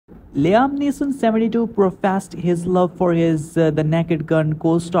Liam Neeson 72 professed his love for his The Naked Gun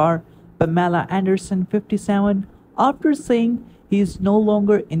co-star Pamela Anderson 57 after saying he is no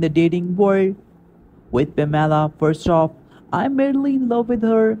longer in the dating world. With Pamela, first off, I'm madly in love with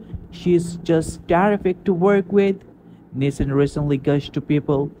her. She's just terrific to work with. Neeson recently gushed to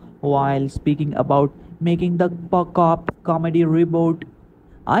people while speaking about making the cop comedy reboot.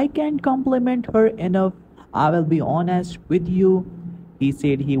 I can't compliment her enough. I will be honest with you. He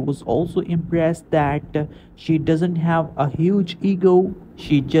said he was also impressed that she doesn't have a huge ego.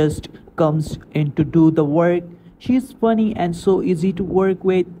 She just comes in to do the work. She's funny and so easy to work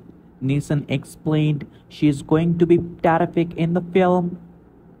with. Neeson explained she's going to be terrific in the film.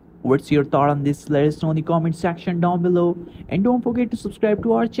 What's your thought on this? Let us know in the comment section down below. And don't forget to subscribe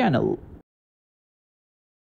to our channel.